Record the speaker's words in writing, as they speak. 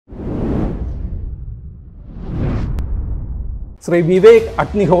Sri Vivek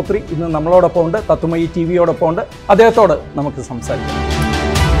Agnihothri ഇന്ന് നമ്മളോടൊപ്പം ഉണ്ട്, തത്വമയി ടിവിയോടൊപ്പം ഉണ്ട്. അദ്ദേഹത്തോട് നമുക്ക് സംസാരിക്കാം.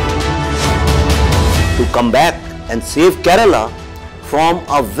 To come back and save Kerala from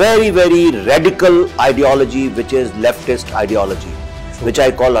a very radical ideology, which is leftist ideology, which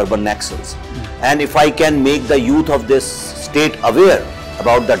I call urban naxals. And if I can make the youth of this state aware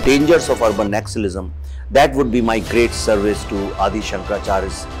about the dangers of urban naxalism, that would be my great service to Adi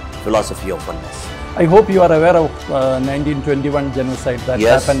Shankaracharya's philosophy of oneness. I hope you are aware of 1921 genocide that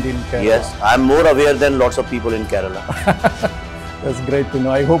happened in Kerala. Yes, I am more aware than lots of people in Kerala. That's great to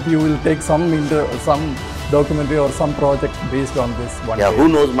know. I hope you will take some documentary or some project based on this one day. Who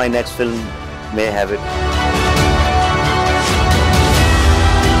knows, my next film may have it.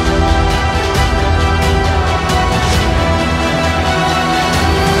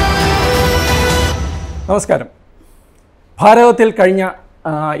 നമസ്കാരം. ഭാരതത്തിൽ കഴിഞ്ഞ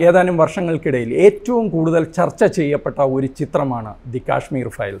ഏതാനും വർഷങ്ങൾക്കിടയിൽ ഏറ്റവും കൂടുതൽ ചർച്ച ചെയ്യപ്പെട്ട ഒരു ചിത്രമാണ് ദി കാശ്മീർ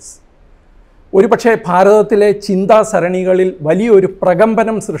ഫയൽസ്. ഒരുപക്ഷെ ഭാരതത്തിലെ ചിന്താസരണികളിൽ വലിയൊരു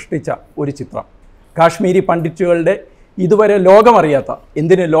പ്രകമ്പനം സൃഷ്ടിച്ച ഒരു ചിത്രം. കാശ്മീരി പണ്ഡിറ്റുകളുടെ ഇതുവരെ ലോകമറിയാത്ത,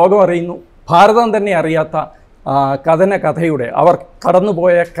 എന്തിന് ലോകമറിയുന്നു, ഭാരതം തന്നെ അറിയാത്ത കഥയുടെ അവർ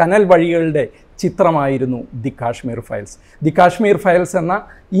കടന്നുപോയ കനൽ വഴികളുടെ ചിത്രമായിരുന്നു the Kashmir files. The Kashmir files എന്ന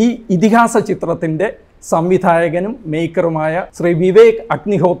ഈ ഇതിഹാസ ചിത്രത്തിൻ്റെ സംവിധായകനും മേക്കറുമായ ശ്രീ വിവേക്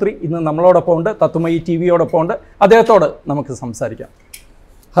അഗ്നിഹോത്രി ഇന്ന് നമ്മളോടൊപ്പം ഉണ്ട്, തത്വമയി ടിവിയോടൊപ്പം ഉണ്ട്. അദ്ദേഹത്തോട് നമുക്ക് സംസാരിക്കാം.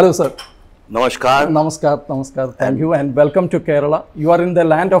 Hello sir. Namaskar. Namaskar. Thank you and welcome to Kerala. You are in the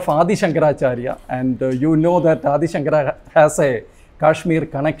land of Adi Shankaracharya and you know that Adi Shankara has a Kashmir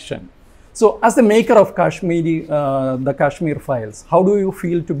connection. So as the maker of the Kashmir Files, how do you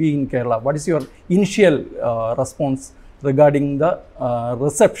feel to be in Kerala? What is your initial response regarding the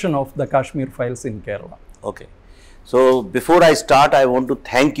reception of the Kashmir Files in Kerala? Okay. So before I start, I want to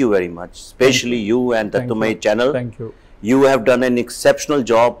thank you very much, especially you and the Tatwamayi channel. Thank you. You have done an exceptional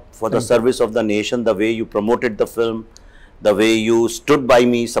job for the service of the nation, the way you promoted the film, the way you stood by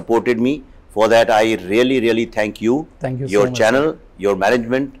me, supported me. For that, I really thank you. Thank you your so much, channel, your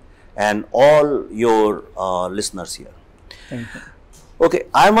management, and all your listeners here. Thank you. Okay,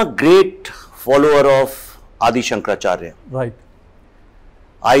 I am a great follower of Adi Shankaracharya. Right.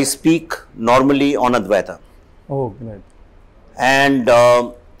 I speak normally on Advaita. Oh, great. And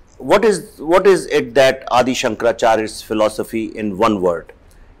what is it that Adi Shankaracharya's philosophy in one word?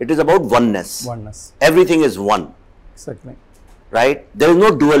 It is about oneness. Oneness. Everything is one. Exactly. Right? There is no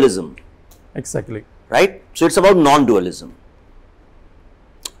dualism. Exactly. Right? So it's about non-dualism.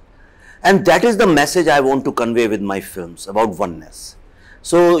 And that is the message I want to convey with my films, about oneness.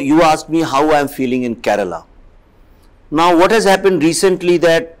 So you asked me how I am feeling in Kerala. Now what has happened recently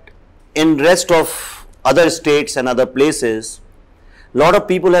that in rest of other states and other places, a lot of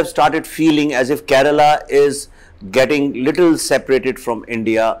people have started feeling as if Kerala is getting little separated from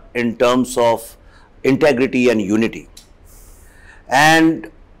India in terms of integrity and unity. And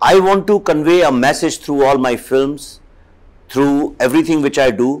I want to convey a message through all my films, through everything which I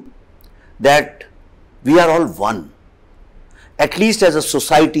do, that we are all one. At least as a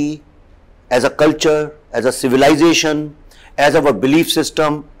society, as a culture, as a civilization, as our belief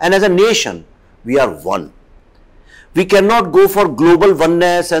system, and as a nation, we are one. We cannot go for global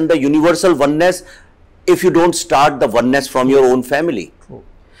oneness and the universal oneness if you don't start the oneness from your own family. True.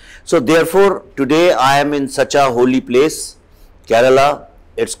 So therefore, today I am in such a holy place, Kerala.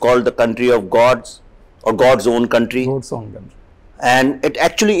 It's called the country of gods, or God's own country. God's own country. And it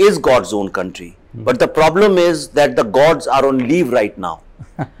actually is God's own country. But the problem is that the gods are on leave right now.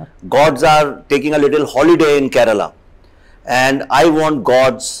 Gods are taking a little holiday in Kerala. And I want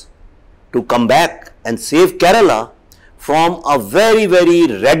gods to come back and save Kerala from a very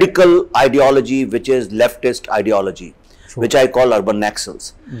radical ideology, which is leftist ideology, which I call urban naxals.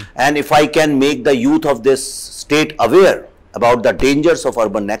 And if I can make the youth of this state aware about the dangers of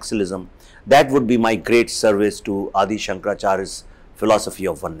urban naxalism, that would be my great service to Adi Shankaracharya's philosophy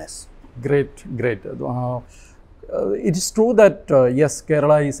of oneness. Great. It is true that yes,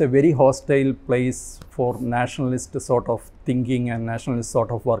 Kerala is a very hostile place for nationalist sort of thinking and nationalist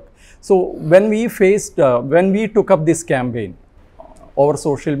sort of work. So when we took up this campaign over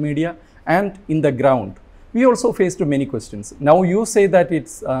social media and in the ground, we also faced many questions. Now you say that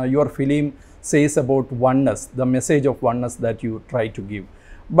it's your film says about oneness, the message of oneness that you try to give.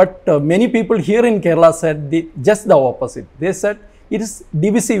 But many people here in Kerala said just the opposite. They said it is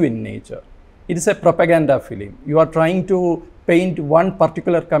divisive in nature. It is a propaganda film. You are trying to paint one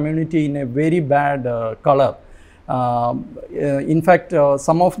particular community in a very bad color. In fact,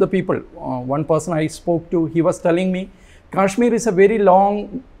 some of the people, one person I spoke to, he was telling me, Kashmir is a very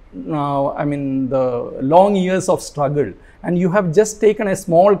long I mean, the long years of struggle, and you have just taken a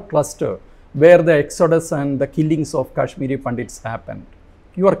small cluster where the exodus and the killings of Kashmiri Pandits happened.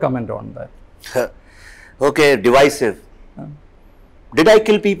 Your comment on that? Okay, divisive. Did I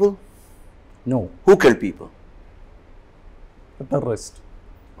kill people? No. Who killed people? The terrorist.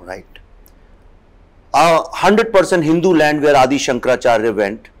 Right. 100% Hindu land where Adi Shankaracharya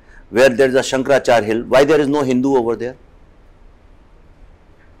went, where there is a Shankaracharya hill, why there is no Hindu over there?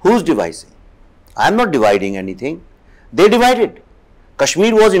 Who's dividing? I am not dividing anything. They divided.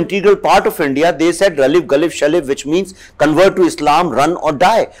 Kashmir was integral part of India. They said Ralif, Galif, Shalif, which means convert to Islam, run or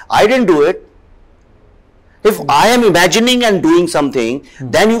die. I didn't do it. If I am imagining and doing something,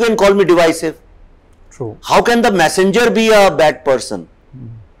 then you can call me divisive. True. How can the messenger be a bad person?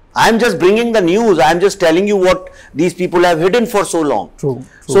 I am just bringing the news. I am just telling you what these people have hidden for so long. True.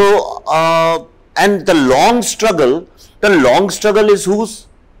 So, and the long struggle is whose?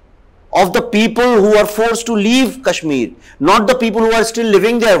 Of the people who are forced to leave Kashmir, not the people who are still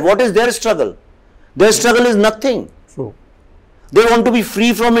living there. What is their struggle? Their struggle is nothing. True. They want to be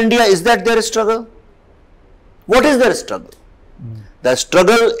free from India. Is that their struggle? What is their struggle? The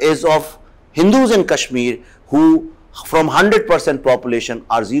struggle is of Hindus in Kashmir who from 100% population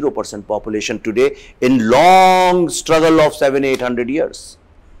are 0% population today in long struggle of 700-800 years.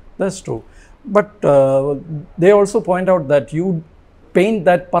 That's true. But they also point out that you paint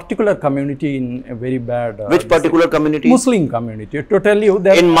that particular community in a very bad... Which particular community? Muslim community. To tell you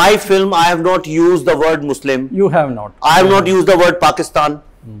that... In my film, I have not used the word Muslim. You have not. I have not used the word Pakistan.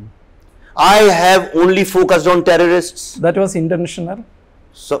 I have only focused on terrorists. That was intentional?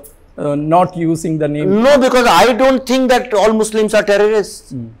 So, not using the name? No, because I don't think that all Muslims are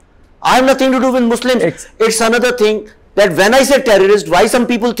terrorists. I have nothing to do with Muslims. It's another thing that when I say terrorist, why some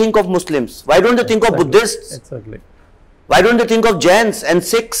people think of Muslims? Why don't they think of Buddhists? Exactly. Why don't they think of Jains and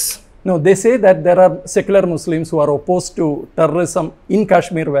Sikhs? No, they say that there are secular Muslims who are opposed to terrorism in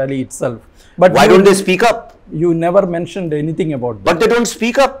Kashmir Valley itself. But why don't they speak up? You never mentioned anything about that. But they don't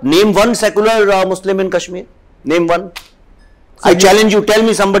speak up. Name one secular Muslim in Kashmir. Name one. So I challenge you, tell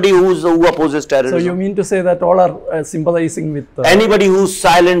me somebody who opposes terrorism. So you mean to say that all are sympathizing with... Anybody who's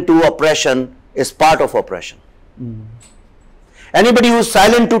silent to oppression is part of oppression. Anybody who's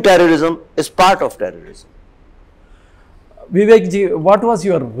silent to terrorism is part of terrorism. Vivek ji, what was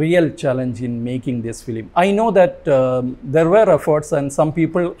your real challenge in making this film? I know that there were efforts and some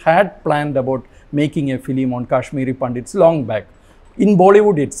people had planned about making a film on Kashmiri Pandits long back in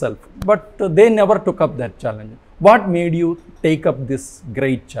Bollywood itself, but they never took up that challenge. What made you take up this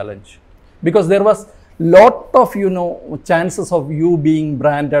great challenge? Because there was lot of, chances of you being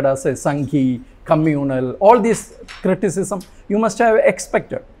branded as a Sanghi, communal, all this criticism you must have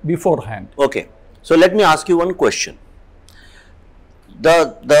expected beforehand. Okay, so let me ask you one question.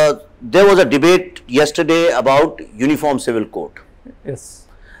 There was a debate yesterday about Uniform Civil Code. Yes.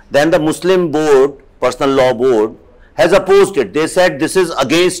 Then the Muslim board, personal law board, has opposed it. They said this is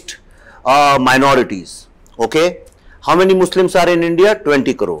against minorities. Okay. How many Muslims are in India?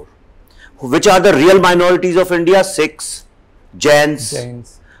 20 crore. Which are the real minorities of India? Sikhs,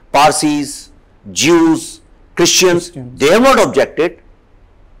 Jains, Parsis, Jews, Christians. They have not objected.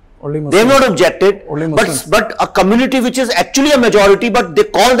 They have not objected, but a community which is actually a majority, but they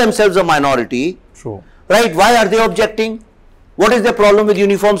call themselves a minority. True. Right? Why are they objecting? What is the problem with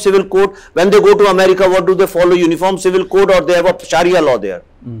Uniform Civil Code? When they go to America, what do they follow? Uniform Civil Code, or they have a Sharia law there?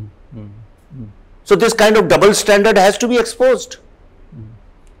 So this kind of double standard has to be exposed.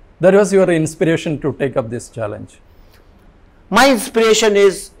 That was your inspiration to take up this challenge? My inspiration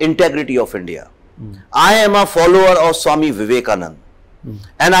is integrity of India. I am a follower of Swami Vivekananda.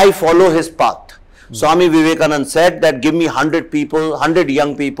 And I follow his path. Swami Vivekananda said that give me 100 people, 100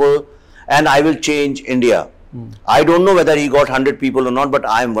 young people, and I will change India. I don't know whether he got 100 people or not, but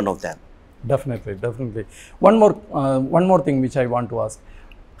I am one of them. Definitely, definitely. One more thing which I want to ask.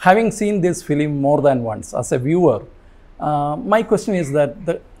 Having seen this film more than once as a viewer, my question is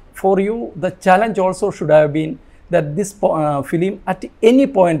that for you, the challenge also should have been that this film at any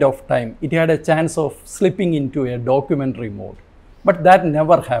point of time, it had a chance of slipping into a documentary mode. But that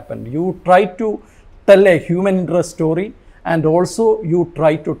never happened. You tried to tell a human interest story, and also you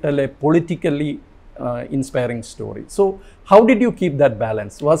tried to tell a politically inspiring story. So how did you keep that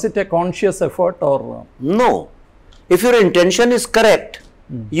balance? Was it a conscious effort or? No. If your intention is correct,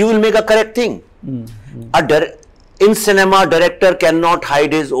 you will make a correct thing. In cinema, director cannot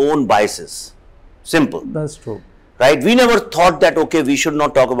hide his own biases. Simple. That's true. Right? We never thought that, okay, we should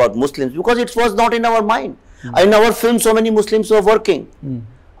not talk about Muslims, because it was not in our mind. In our film, so many Muslims were working.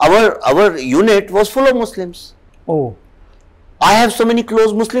 Our unit was full of Muslims. Oh. I have so many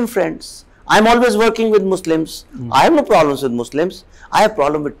close Muslim friends. I'm always working with Muslims. I have no problems with Muslims. I have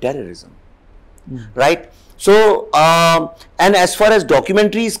problem with terrorism, right? So, and as far as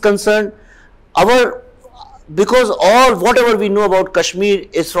documentary is concerned, because whatever we know about Kashmir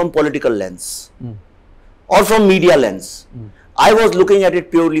is from political lens or from media lens. I was looking at it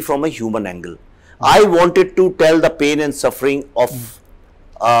purely from a human angle. I wanted to tell the pain and suffering of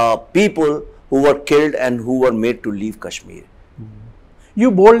people who were killed and who were made to leave Kashmir. You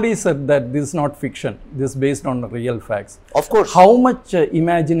boldly said that this is not fiction, this is based on real facts. Of course. How much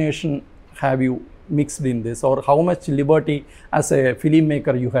imagination have you mixed in this, or how much liberty as a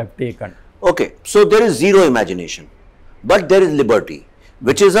filmmaker you have taken? Okay, so there is zero imagination, but there is liberty,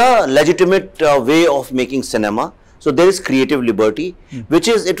 which is a legitimate way of making cinema. So there is creative liberty, which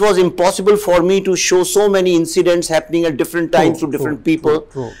is, it was impossible for me to show so many incidents happening at different times to different people.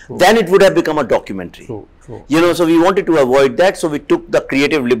 Then it would have become a documentary. You know, so we wanted to avoid that. So we took the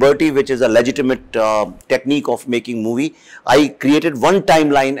creative liberty, which is a legitimate technique of making movie. I created one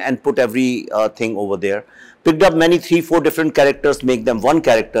timeline and put every thing over there. Picked up many 3-4 different characters, make them one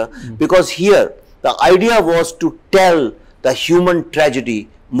character. Because here, the idea was to tell the human tragedy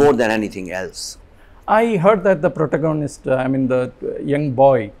more than anything else. I heard that the protagonist, I mean the young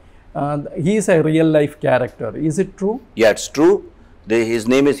boy, he is a real life character. Is it true? Yeah, it's true. His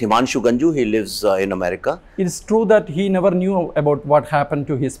name is Himanshu Ganju. He lives in America. It's true that he never knew about what happened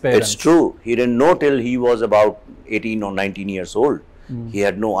to his parents. It's true. He didn't know till he was about 18 or 19 years old. He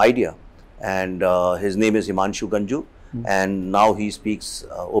had no idea. And his name is Himanshu Ganju. And now he speaks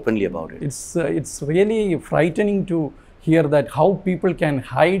openly about it. It's really frightening to hear that how people can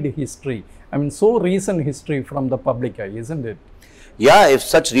hide history. I mean, so recent history from the public eye, isn't it? Yeah, if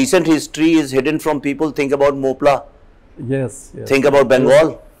such recent history is hidden from people, think about Moplah. Yes. Think about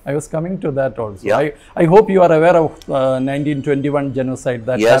Bengal. I was coming to that also. Yeah. I hope you are aware of 1921 genocide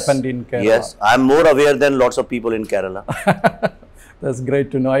that happened in Kerala. Yes, I am more aware than lots of people in Kerala. That's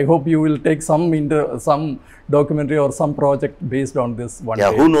great to know. I hope you will take some documentary or some project based on this one day.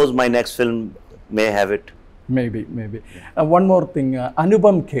 Yeah, who knows, my next film may have it. Maybe. One more thing,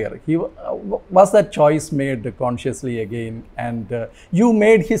 Anupam Kher, was that choice made consciously again, and you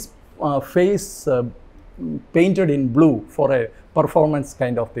made his face painted in blue for a performance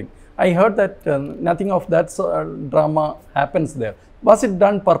kind of thing. I heard that nothing of that drama happens there. Was it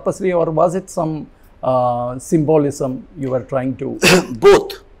done purposely, or was it some symbolism you were trying to?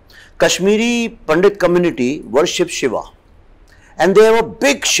 Both. Kashmiri Pandit community worships Shiva, and they have a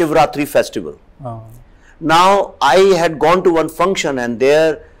big Shivratri festival. Now, I had gone to one function, and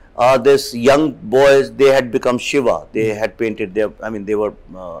there this young boys, they had become Shiva. They had painted their, I mean, they were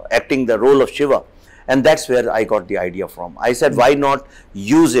acting the role of Shiva. And that's where I got the idea from. I said, why not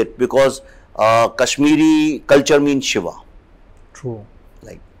use it? Because Kashmiri culture means Shiva. True.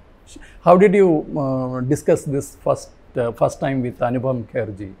 Like, how did you discuss this first time with Anupam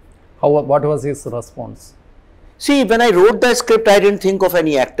Kherji? What was his response? See, when I wrote the script, I didn't think of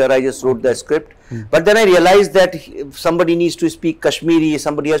any actor. I just wrote the script. But then I realized that somebody needs to speak Kashmiri.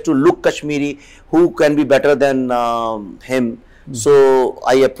 Somebody has to look Kashmiri. Who can be better than him? So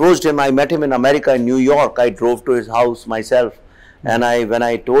I approached him. I met him in America, in New York. I drove to his house myself. And when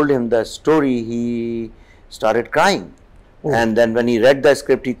I told him the story, he started crying. And then when he read the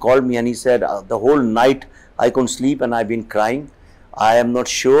script, he called me and he said, the whole night I couldn't sleep and I've been crying. I am not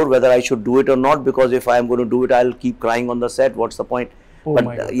sure whether I should do it or not, because if I am going to do it, I'll keep crying on the set. What's the point?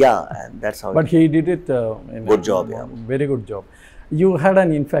 But yeah, and that's how. But he did it. Good job, yeah. Very good job. You had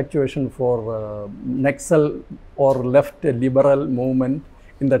an infatuation for Naxal or left liberal movement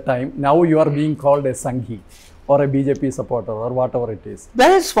in the time. Now you are being called a Sanghi or a BJP supporter or whatever it is.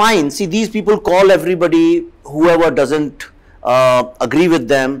 That is fine. See, these people call everybody, whoever doesn't agree with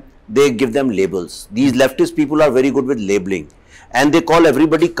them, they give them labels. These leftist people are very good with labeling. And they call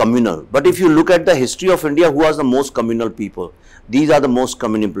everybody communal. But if you look at the history of India, who are the most communal people? These are the most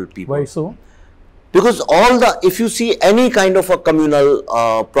communal people. Why so? Because if you see any kind of a communal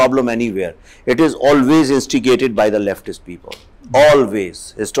problem anywhere, it is always instigated by the leftist people.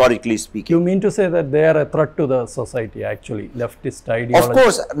 Always, historically speaking. You mean to say that they are a threat to the society, actually, leftist ideology? Of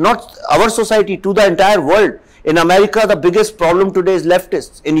course, not our society, to the entire world. In America, the biggest problem today is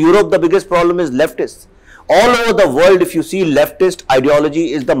leftists. In Europe, the biggest problem is leftists. All over the world, if you see, leftist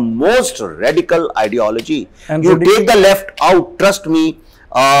ideology is the most radical ideology. And you take the left out, trust me,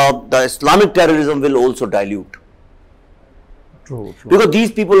 the Islamic terrorism will also dilute. True. Because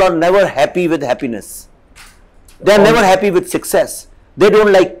these people are never happy with happiness. They are never happy with success. They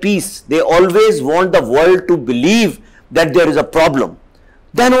don't like peace. They always want the world to believe that there is a problem.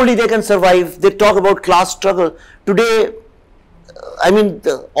 Then only they can survive. They talk about class struggle. Today, I mean,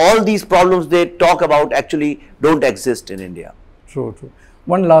 all these problems they talk about actually don't exist in India. True, true.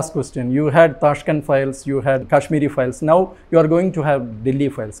 One last question. You had Tashkent files, you had Kashmiri files. Now you are going to have Delhi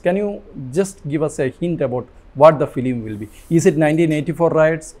files. Can you just give us a hint about what the film will be? Is it 1984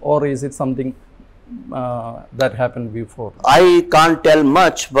 riots or is it something that happened before? I can't tell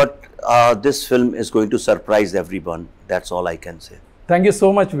much, but this film is going to surprise everyone. That's all I can say. Thank you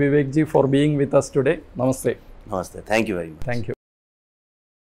so much, Vivek ji, for being with us today. Namaste. Namaste. Thank you very much. Thank you.